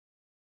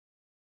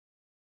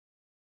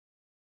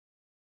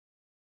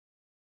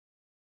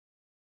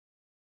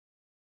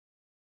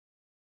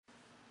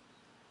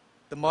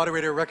The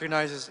moderator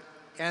recognizes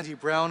Andy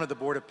Brown of the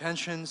Board of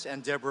Pensions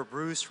and Deborah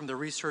Bruce from the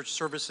Research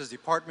Services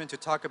Department to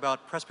talk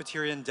about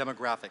Presbyterian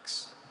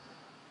demographics.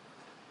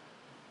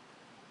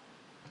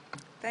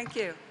 Thank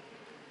you.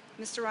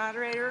 Mr.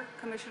 Moderator,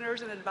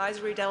 Commissioners, and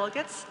advisory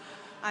delegates,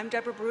 I'm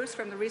Deborah Bruce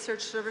from the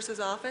Research Services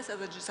Office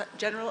of the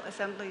General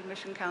Assembly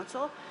Mission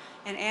Council,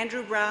 and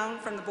Andrew Brown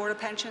from the Board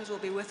of Pensions will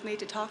be with me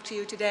to talk to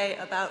you today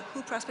about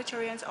who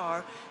Presbyterians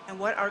are and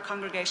what our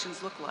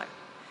congregations look like.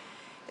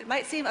 It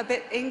might seem a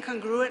bit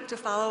incongruent to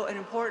follow an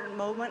important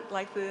moment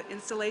like the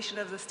installation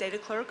of the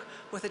State Clerk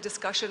with a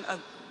discussion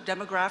of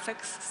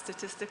demographics,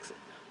 statistics,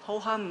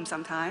 ho-hum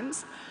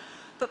sometimes.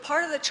 But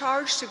part of the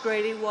charge to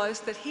Grady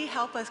was that he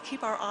helped us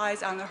keep our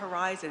eyes on the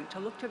horizon, to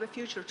look to the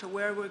future, to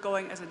where we're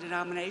going as a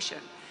denomination.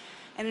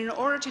 And in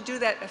order to do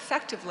that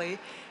effectively,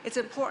 it's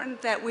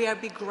important that we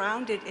be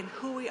grounded in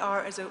who we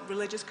are as a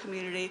religious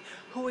community,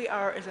 who we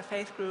are as a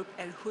faith group,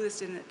 and who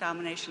this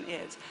denomination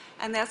is.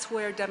 And that's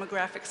where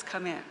demographics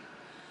come in.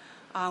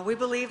 We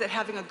believe that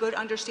having a good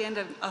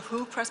understanding of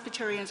who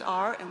Presbyterians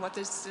are and what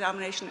this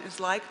denomination is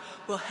like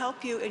will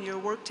help you in your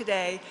work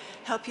today,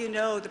 help you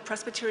know the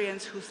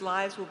Presbyterians whose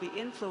lives will be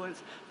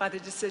influenced by the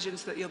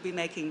decisions that you'll be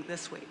making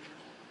this week.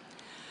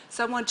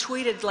 Someone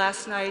tweeted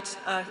last night,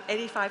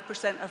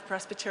 85% of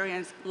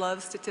Presbyterians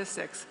love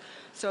statistics.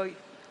 So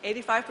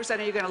 85%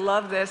 of you are going to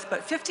love this,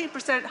 but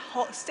 15%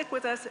 stick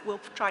with us. We'll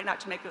try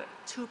not to make it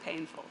too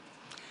painful.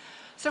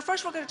 So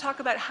first we're going to talk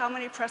about how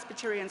many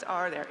Presbyterians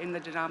are there in the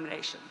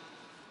denomination.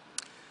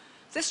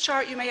 This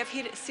chart you may have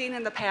seen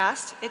in the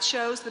past. It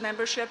shows the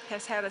membership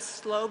has had a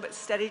slow but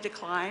steady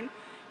decline,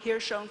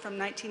 here shown from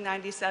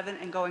 1997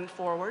 and going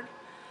forward.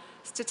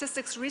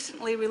 Statistics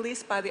recently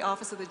released by the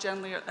Office of the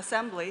General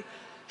Assembly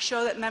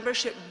show that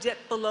membership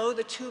dipped below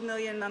the 2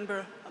 million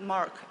member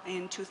mark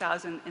in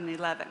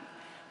 2011.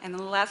 And in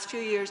the last few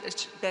years,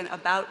 it's been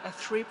about a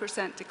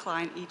 3%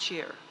 decline each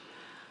year.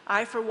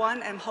 I, for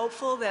one, am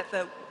hopeful that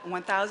the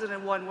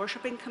 1,001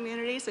 worshiping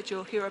communities that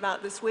you'll hear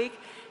about this week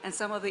and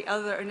some of the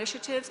other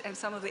initiatives and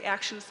some of the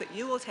actions that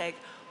you will take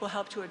will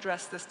help to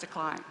address this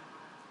decline.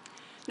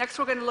 Next,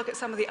 we're going to look at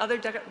some of the other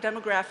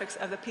demographics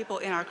of the people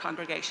in our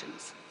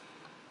congregations.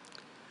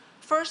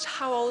 First,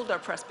 how old are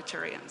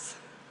Presbyterians?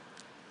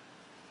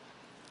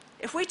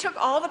 If we took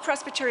all the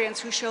Presbyterians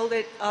who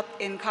showed up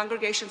in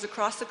congregations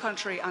across the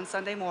country on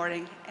Sunday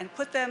morning and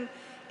put them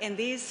in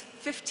these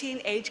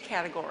 15 age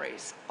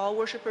categories, all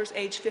worshipers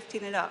age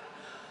 15 and up,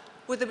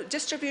 would the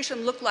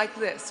distribution look like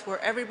this,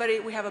 where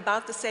we have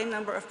about the same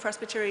number of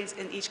Presbyterians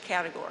in each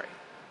category?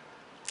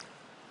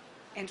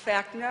 In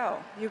fact,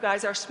 no. You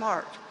guys are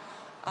smart.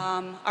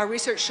 Our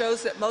research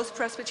shows that most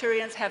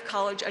Presbyterians have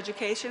college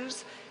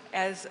educations,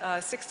 as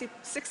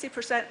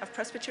 60% of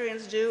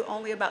Presbyterians do,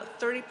 only about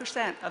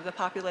 30% of the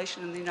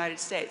population in the United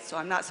States. So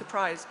I'm not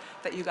surprised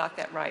that you got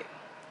that right.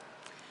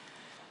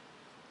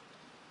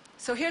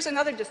 So here's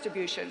another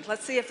distribution.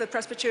 Let's see if the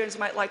Presbyterians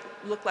might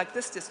look like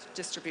this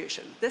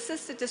distribution. This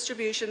is the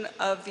distribution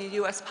of the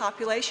US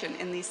population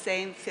in these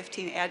same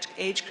 15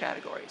 age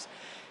categories.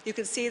 You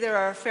can see there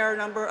are a fair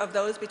number of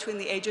those between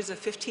the ages of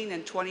 15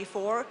 and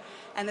 24,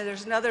 and then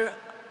there's another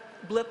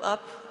blip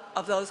up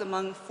of those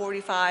among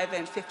 45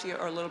 and 50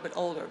 or a little bit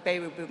older,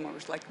 baby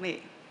boomers like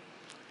me.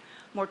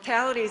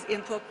 Mortality's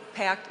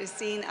impact is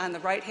seen on the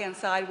right-hand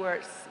side where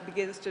it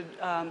begins to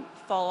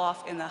fall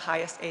off in the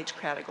highest age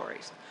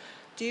categories.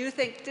 Do you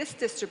think this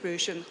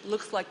distribution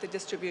looks like the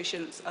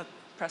distributions of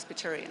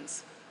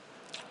Presbyterians?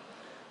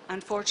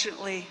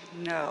 Unfortunately,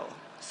 no.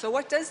 So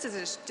what does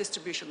this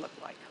distribution look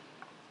like?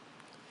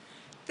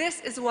 This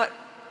is what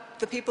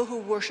the people who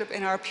worship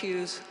in our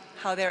pews,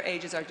 how their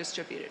ages are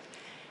distributed.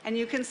 And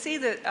you can see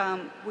that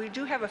we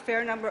do have a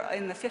fair number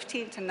in the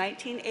 15 to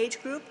 19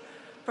 age group.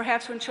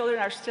 Perhaps when children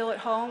are still at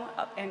home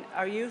and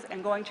are youth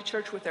and going to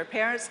church with their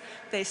parents,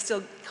 they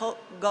still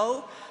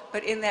go.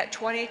 But in that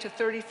 20 to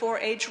 34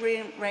 age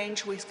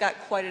range, we've got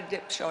quite a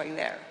dip showing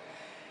there.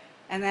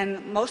 And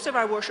then most of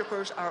our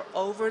worshipers are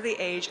over the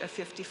age of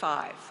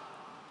 55.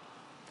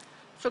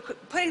 So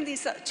putting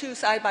these two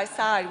side by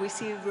side, we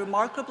see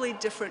remarkably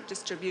different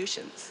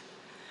distributions.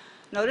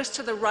 Notice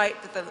to the right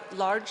that the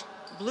large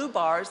blue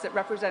bars that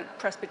represent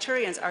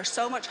Presbyterians are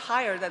so much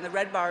higher than the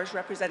red bars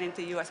representing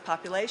the US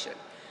population.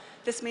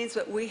 This means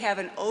that we have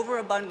an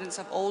overabundance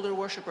of older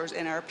worshipers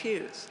in our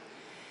pews.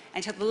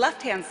 And to the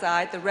left-hand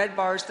side, the red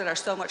bars that are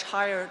so much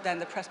higher than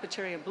the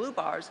Presbyterian blue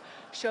bars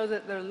show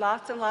that there are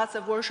lots and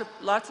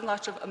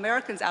lots of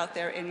Americans out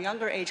there in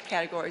younger age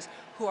categories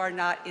who are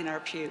not in our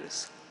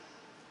pews.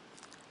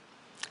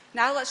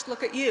 Now let's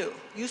look at you.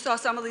 You saw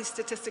some of these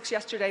statistics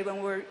yesterday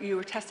when you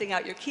were testing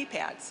out your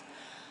keypads.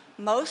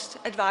 Most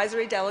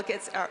advisory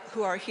delegates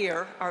who are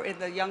here are in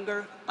the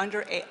younger,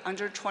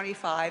 under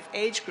 25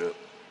 age group.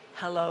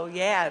 Hello,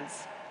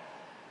 yads.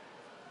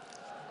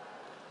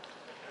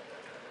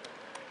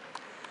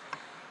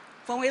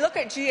 When we look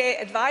at GA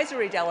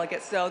advisory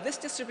delegates, though, this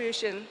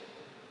distribution,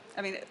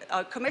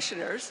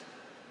 commissioners,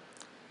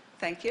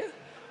 thank you,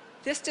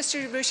 This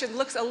distribution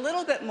looks a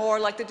little bit more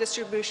like the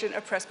distribution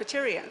of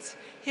Presbyterians.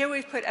 Here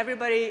we've put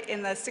everybody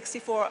in the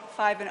 64,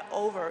 5 and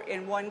over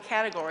in one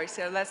category,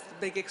 so that's the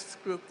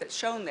biggest group that's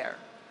shown there.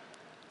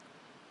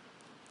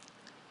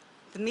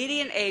 The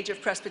median age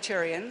of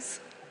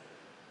Presbyterians,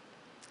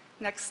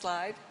 next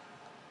slide.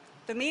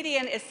 The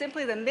median is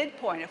simply the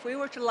midpoint. If we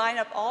were to line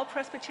up all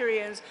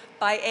Presbyterians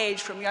by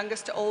age from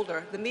youngest to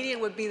older, the median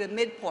would be the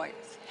midpoint.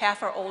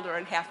 Half are older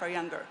and half are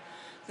younger.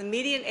 The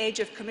median age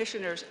of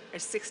commissioners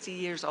is 60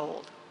 years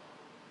old.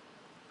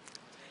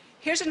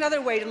 Here's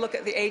another way to look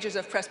at the ages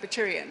of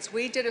Presbyterians.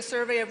 We did a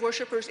survey of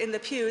worshipers in the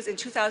pews in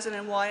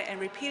 2001 and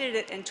repeated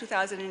it in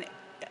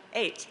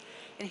 2008.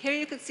 And here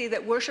you can see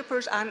that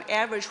worshipers on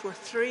average were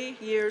 3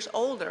 years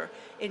older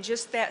in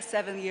just that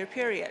 7-year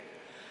period.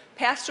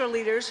 Pastoral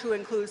leaders, who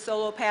include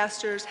solo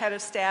pastors, head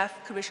of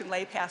staff, commissioned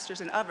lay pastors,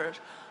 and others,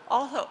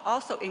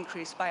 also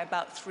increased by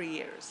about 3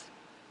 years.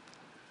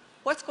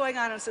 What's going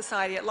on in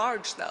society at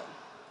large, though?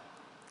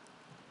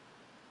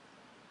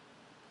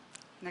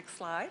 Next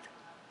slide.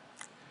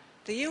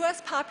 The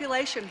U.S.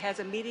 population has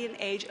a median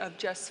age of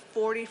just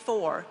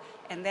 44,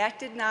 and that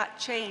did not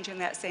change in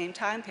that same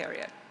time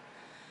period.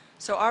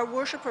 So our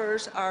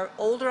worshipers are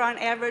older on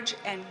average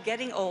and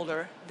getting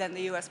older than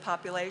the U.S.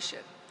 population.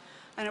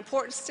 An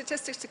important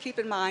statistic to keep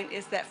in mind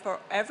is that for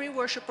every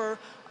worshiper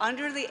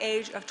under the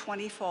age of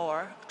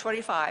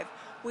 25,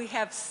 we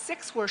have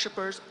 6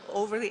 worshipers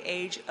over the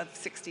age of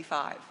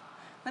 65.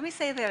 Let me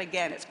say that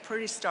again, it's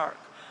pretty stark.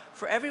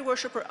 For every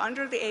worshiper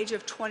under the age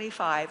of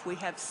 25, we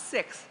have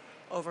 6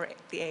 over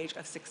the age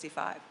of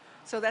 65.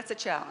 So that's a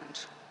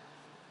challenge.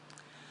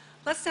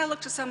 Let's now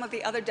look to some of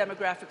the other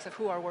demographics of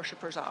who our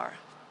worshipers are.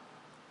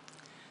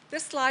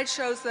 This slide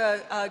shows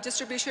the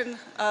distribution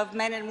of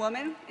men and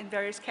women in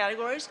various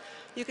categories.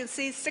 You can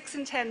see 6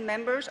 in 10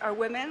 members are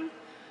women.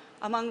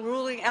 Among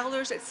ruling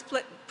elders, it's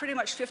split pretty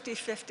much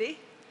 50-50.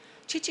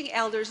 Teaching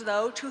elders,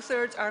 though,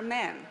 2/3 are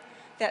men.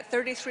 That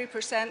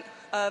 33%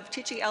 of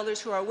teaching elders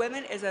who are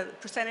women is a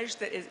percentage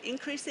that is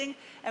increasing,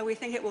 and we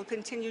think it will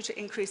continue to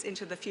increase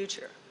into the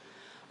future.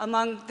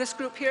 Among this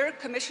group here,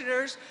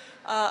 commissioners,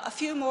 a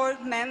few more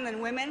men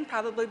than women,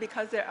 probably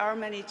because there are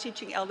many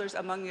teaching elders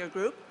among your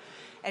group.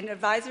 And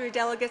advisory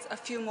delegates, a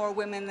few more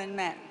women than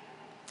men.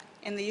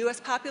 In the U.S.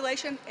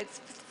 population,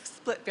 it's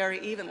split very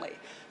evenly.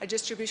 A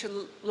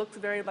distribution looks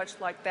very much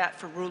like that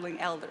for ruling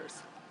elders.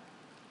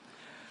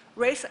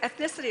 Race,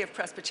 ethnicity of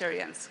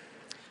Presbyterians.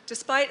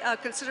 Despite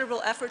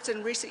considerable efforts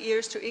in recent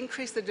years to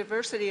increase the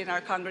diversity in our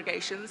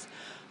congregations,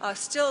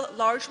 still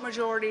large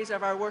majorities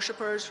of our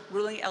worshipers,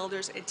 ruling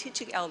elders, and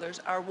teaching elders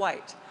are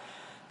white.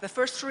 The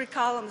first 3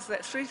 columns,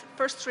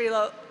 first three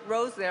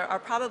rows there are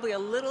probably a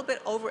little bit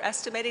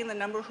overestimating the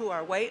number who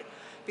are white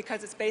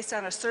because it's based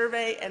on a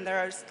survey, and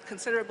there is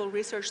considerable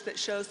research that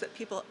shows that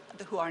people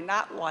who are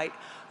not white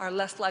are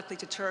less likely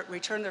to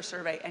return their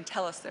survey and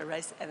tell us their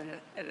race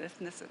and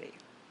ethnicity.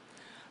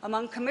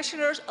 Among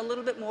commissioners, a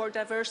little bit more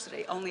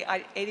diversity. Only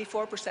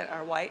 84%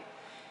 are white,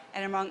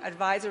 and among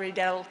advisory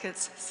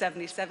delegates,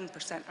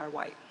 77% are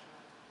white.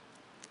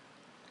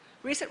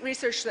 Recent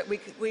research that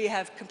we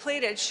have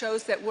completed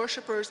shows that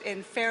worshipers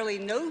in fairly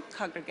new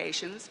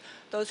congregations,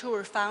 those who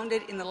were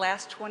founded in the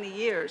last 20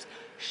 years,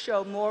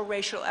 show more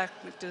racial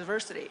ethnic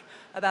diversity.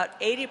 About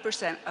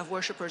 80% of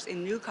worshipers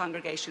in new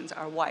congregations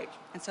are white,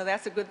 and so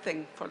that's a good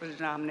thing for the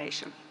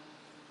denomination.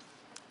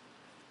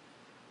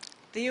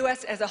 The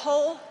U.S. as a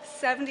whole,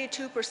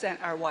 72%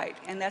 are white,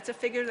 and that's a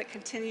figure that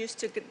continues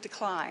to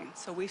decline,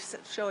 so we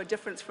show a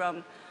difference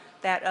from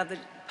that of the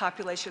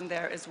population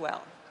there as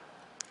well.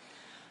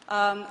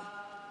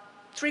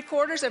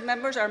 3/4 of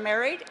members are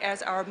married,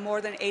 as are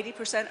more than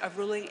 80% of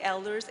ruling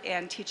elders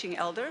and teaching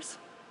elders.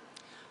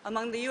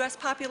 Among the U.S.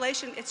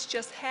 population, it's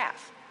just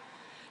half.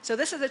 So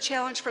this is a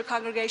challenge for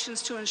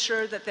congregations to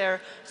ensure that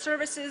their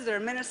services, their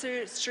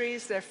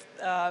ministries, their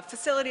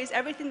facilities,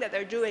 everything that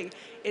they're doing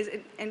is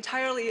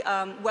entirely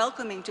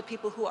welcoming to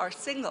people who are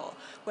single,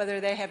 whether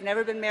they have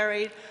never been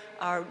married,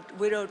 are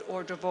widowed,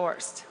 or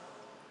divorced.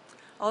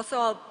 Also,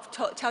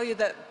 I'll tell you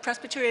that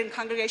Presbyterian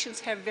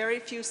congregations have very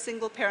few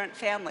single-parent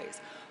families.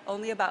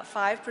 Only about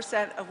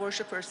 5% of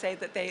worshipers say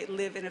that they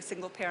live in a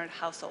single-parent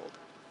household.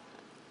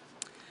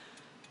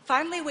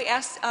 Finally, we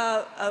asked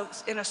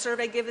in a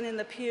survey given in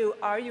the pew,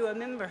 are you a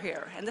member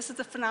here? And this is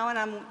a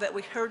phenomenon that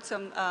we heard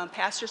some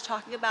pastors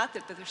talking about,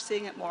 that they're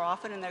seeing it more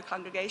often in their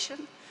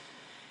congregation.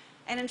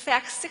 And in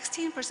fact,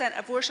 16%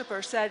 of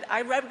worshipers said,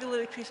 I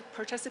regularly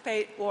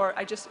participate, or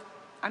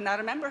I'm not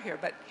a member here,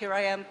 but here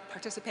I am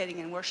participating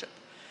in worship.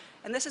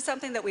 And this is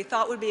something that we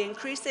thought would be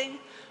increasing.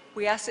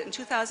 We asked it in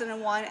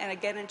 2001 and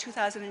again in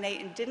 2008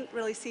 and didn't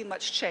really see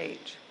much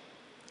change.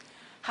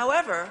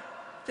 However,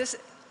 this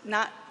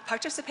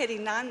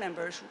participating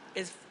non-members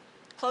is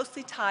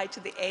closely tied to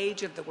the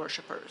age of the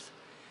worshipers.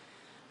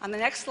 On the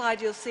next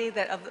slide, you'll see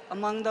that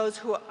among those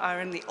who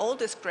are in the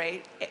oldest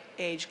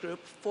age group,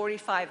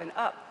 45 and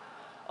up,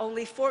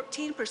 only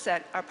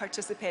 14% are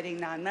participating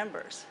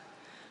non-members.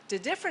 The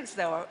difference,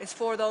 though, is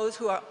for those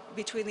who are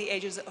between the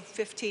ages of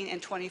 15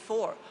 and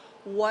 24.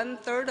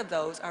 1/3 of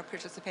those are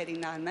participating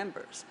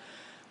non-members.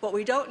 What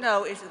we don't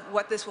know is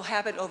what this will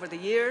happen over the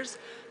years.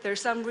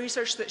 There's some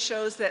research that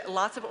shows that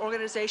lots of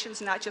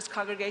organizations, not just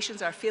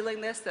congregations, are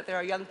feeling this, that there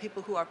are young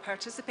people who are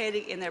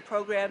participating in their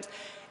programs,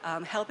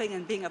 helping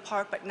and being a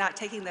part, but not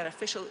taking that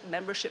official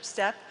membership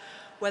step.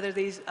 Whether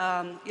these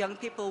young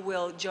people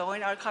will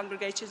join our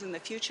congregations in the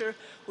future,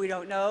 we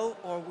don't know,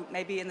 or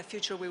maybe in the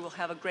future we will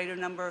have a greater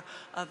number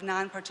of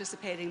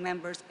non-participating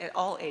members at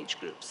all age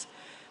groups.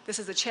 This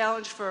is a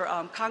challenge for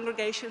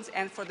congregations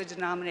and for the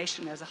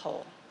denomination as a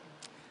whole.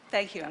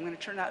 Thank you. I'm going to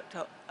turn it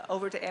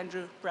over to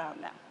Andrew Brown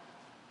now.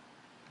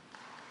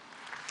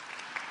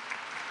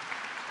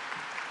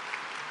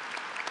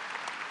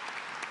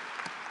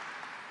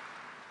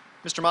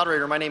 Mr.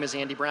 Moderator, my name is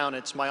Andy Brown.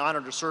 It's my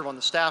honor to serve on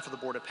the staff of the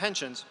Board of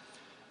Pensions.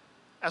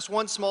 As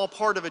one small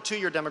part of a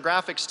 2-year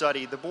demographic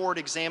study, the board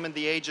examined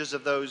the ages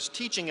of those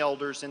teaching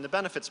elders in the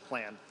benefits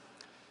plan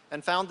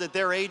and found that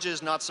their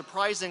ages, not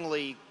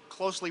surprisingly,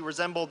 closely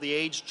resembled the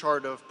age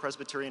chart of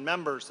Presbyterian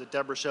members that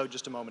Deborah showed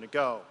just a moment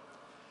ago.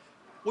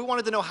 We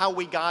wanted to know how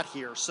we got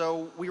here,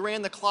 so we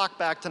ran the clock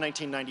back to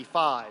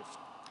 1995.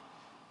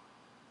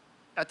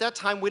 At that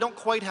time, we don't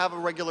quite have a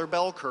regular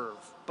bell curve,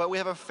 but we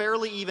have a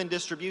fairly even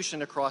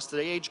distribution across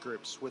the age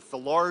groups, with the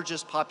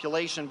largest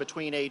population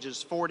between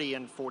ages 40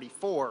 and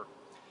 44,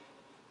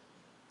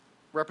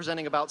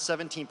 representing about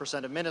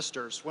 17% of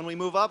ministers. When we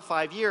move up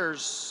 5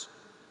 years,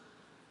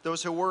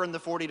 those who were in the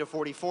 40 to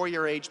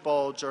 44-year age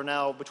bulge are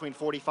now between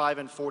 45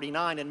 and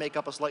 49 and make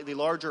up a slightly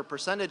larger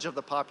percentage of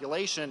the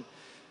population.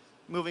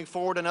 Moving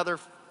forward another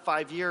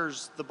 5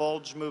 years, the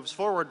bulge moves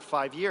forward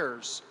 5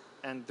 years,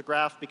 and the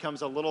graph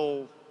becomes a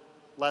little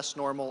less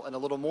normal and a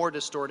little more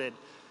distorted,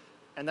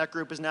 and that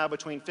group is now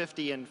between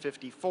 50 and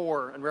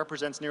 54 and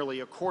represents nearly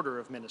a quarter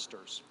of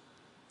ministers.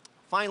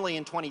 Finally,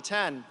 in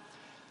 2010,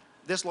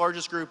 this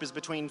largest group is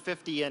between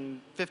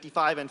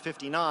 55 and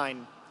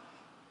 59,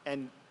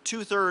 and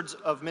 2/3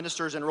 of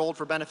ministers enrolled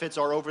for benefits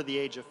are over the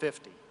age of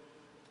 50.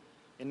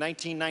 In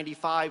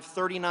 1995,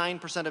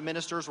 39% of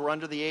ministers were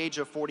under the age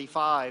of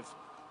 45.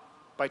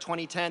 By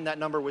 2010, that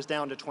number was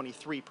down to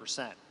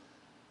 23%.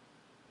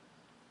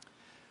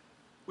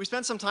 We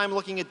spent some time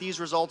looking at these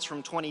results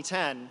from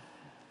 2010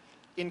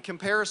 in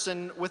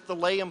comparison with the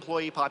lay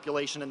employee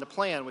population in the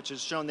plan, which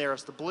is shown there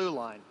as the blue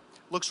line.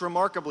 Looks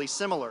remarkably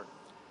similar.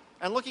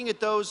 And looking at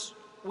those,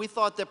 we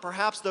thought that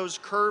perhaps those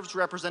curves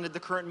represented the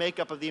current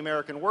makeup of the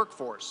American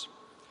workforce.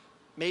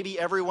 Maybe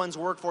everyone's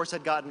workforce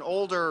had gotten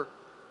older.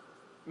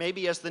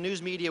 Maybe, as the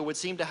news media would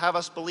seem to have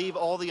us believe,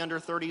 all the under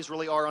 30s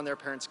really are on their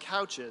parents'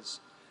 couches.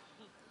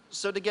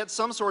 So to get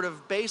some sort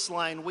of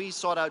baseline, we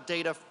sought out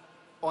data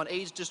on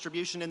age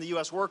distribution in the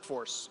U.S.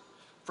 workforce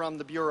from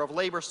the Bureau of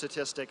Labor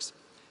Statistics.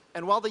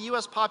 And while the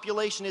U.S.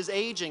 population is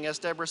aging, as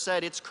Deborah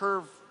said, its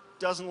curve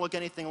doesn't look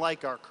anything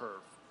like our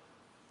curve.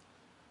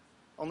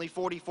 Only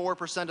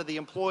 44% of the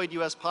employed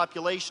U.S.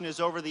 population is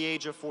over the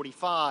age of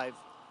 45,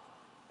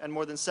 and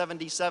more than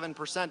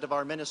 77% of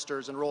our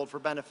ministers enrolled for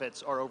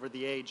benefits are over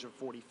the age of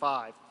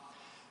 45.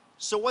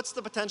 So what's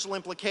the potential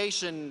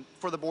implication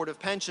for the Board of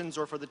Pensions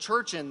or for the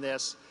church in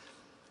this?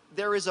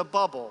 There is a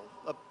bubble,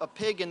 a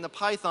pig in the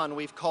python,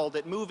 we've called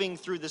it, moving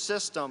through the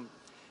system.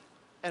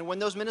 And when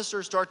those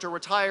ministers start to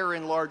retire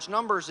in large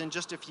numbers in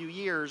just a few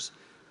years,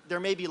 there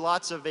may be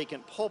lots of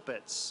vacant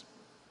pulpits.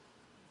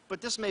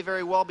 But this may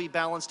very well be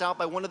balanced out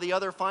by one of the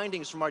other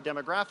findings from our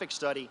demographic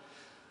study,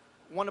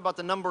 one about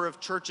the number of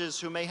churches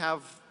who may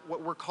have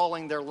what we're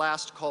calling their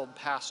last called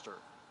pastor.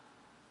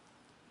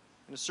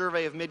 In a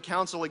survey of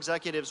mid-council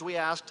executives, we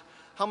asked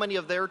how many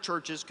of their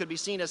churches could be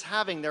seen as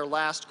having their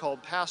last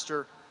called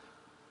pastor.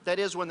 That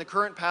is, when the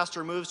current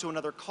pastor moves to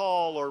another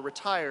call or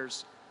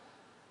retires,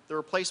 the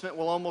replacement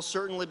will almost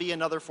certainly be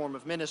another form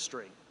of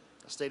ministry,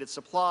 a stated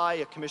supply,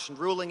 a commissioned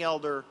ruling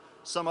elder,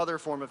 some other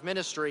form of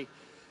ministry.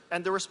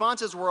 And the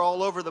responses were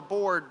all over the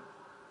board,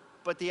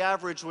 but the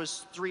average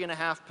was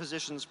 3.5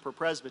 positions per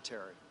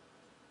presbytery.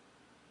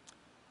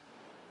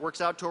 Works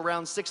out to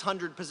around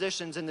 600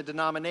 positions in the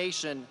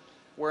denomination,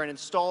 where an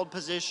installed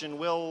position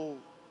will,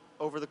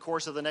 over the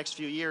course of the next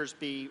few years,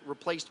 be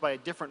replaced by a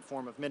different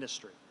form of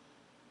ministry.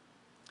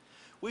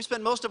 We've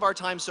spent most of our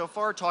time so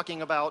far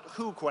talking about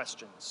who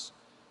questions,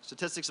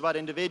 statistics about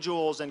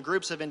individuals and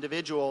groups of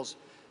individuals.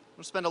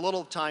 We'll spend a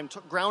little time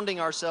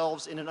grounding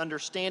ourselves in an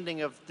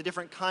understanding of the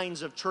different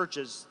kinds of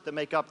churches that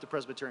make up the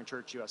Presbyterian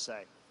Church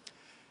USA.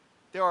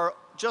 There are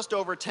just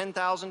over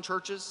 10,000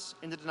 churches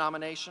in the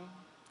denomination,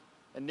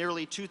 and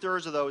nearly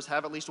 2/3 of those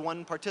have at least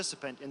one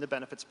participant in the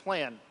benefits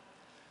plan.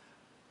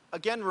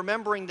 Again,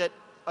 remembering that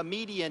a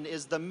median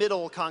is the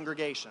middle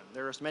congregation.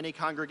 There are as many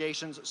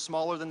congregations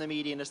smaller than the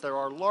median as there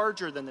are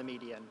larger than the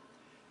median,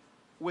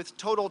 with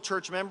total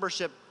church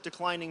membership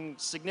declining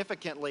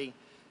significantly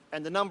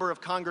and the number of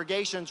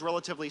congregations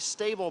relatively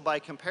stable by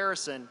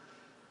comparison.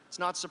 It's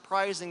not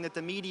surprising that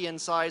the median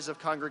size of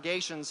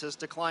congregations has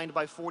declined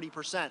by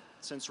 40%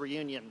 since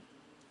reunion,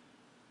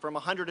 from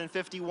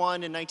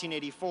 151 in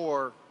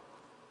 1984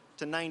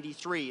 to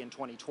 93 in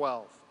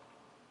 2012.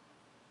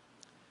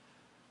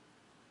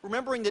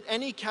 Remembering that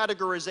any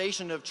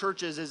categorization of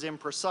churches is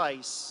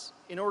imprecise,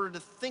 in order to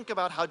think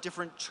about how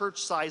different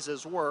church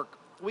sizes work,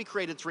 we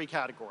created 3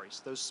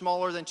 categories: those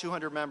smaller than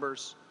 200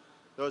 members,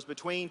 those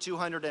between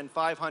 200 and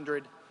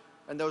 500,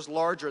 and those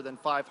larger than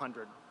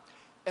 500.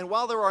 And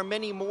while there are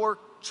many more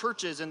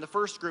churches in the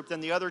first group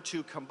than the other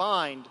 2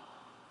 combined,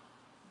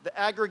 the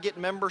aggregate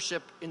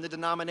membership in the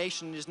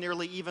denomination is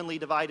nearly evenly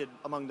divided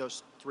among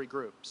those 3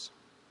 groups.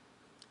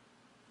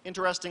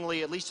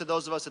 Interestingly, at least to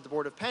those of us at the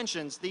Board of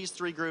Pensions, these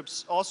 3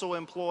 groups also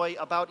employ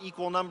about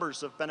equal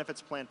numbers of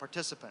benefits plan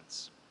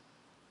participants.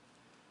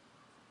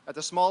 At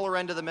the smaller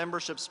end of the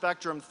membership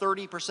spectrum,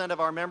 30% of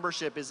our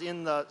membership is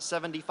in the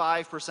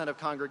 75% of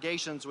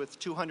congregations with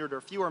 200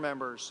 or fewer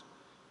members.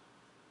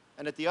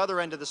 And at the other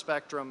end of the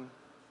spectrum,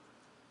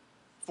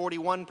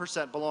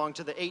 41% belong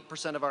to the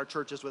 8% of our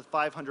churches with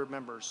 500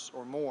 members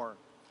or more.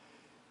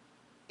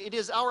 It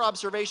is our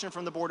observation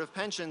from the Board of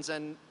Pensions,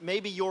 and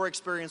maybe your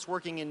experience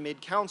working in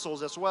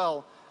mid-councils as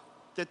well,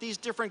 that these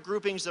different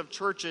groupings of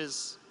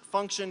churches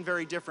function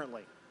very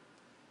differently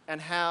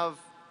and have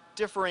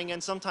differing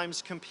and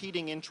sometimes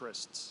competing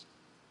interests.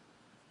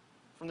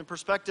 From the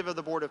perspective of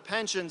the Board of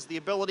Pensions, the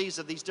abilities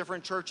of these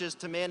different churches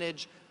to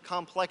manage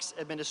complex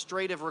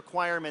administrative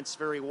requirements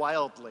vary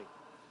wildly.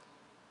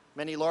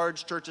 Many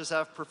large churches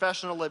have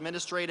professional,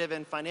 administrative,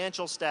 and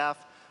financial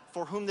staff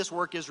for whom this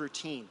work is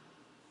routine.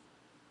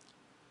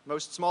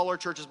 Most smaller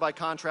churches, by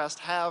contrast,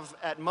 have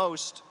at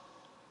most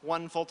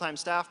 1 full-time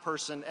staff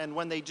person, and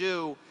when they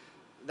do,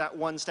 that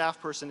 1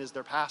 staff person is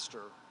their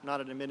pastor,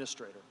 not an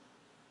administrator.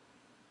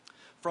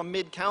 From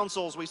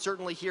mid-councils, we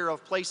certainly hear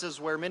of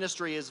places where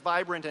ministry is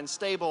vibrant and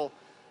stable,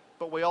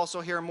 but we also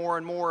hear more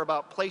and more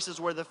about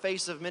places where the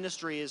face of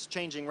ministry is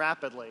changing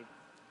rapidly,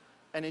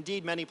 and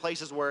indeed many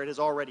places where it has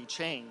already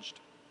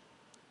changed.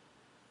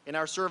 In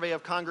our survey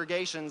of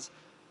congregations,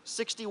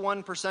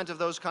 61% of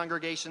those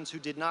congregations who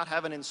did not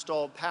have an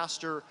installed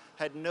pastor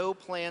had no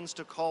plans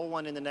to call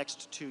one in the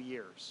next 2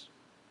 years.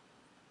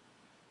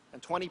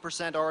 And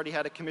 20% already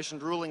had a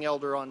commissioned ruling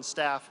elder on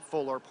staff,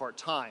 full or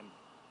part-time.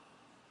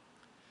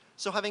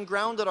 So having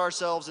grounded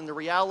ourselves in the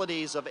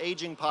realities of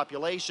aging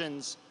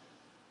populations,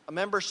 a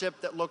membership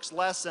that looks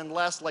less and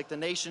less like the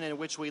nation in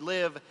which we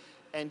live,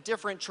 and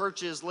different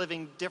churches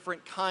living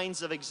different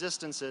kinds of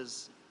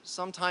existences,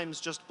 sometimes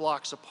just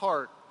blocks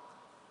apart,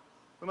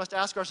 we must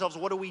ask ourselves,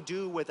 what do we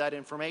do with that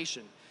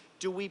information?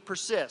 Do we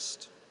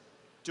persist,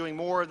 doing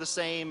more of the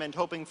same and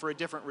hoping for a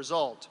different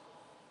result?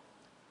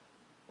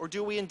 Or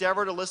do we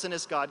endeavor to listen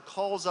as God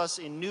calls us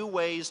in new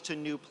ways to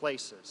new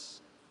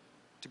places?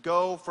 To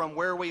go from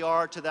where we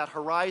are to that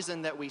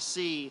horizon that we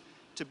see,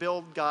 to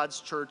build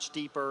God's church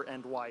deeper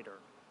and wider.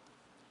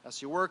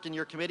 As you work in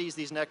your committees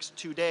these next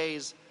 2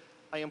 days,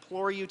 I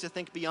implore you to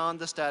think beyond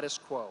the status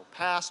quo,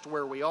 past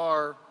where we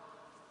are,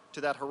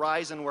 to that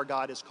horizon where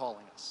God is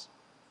calling us.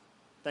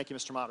 Thank you,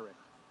 Mr. Moderator.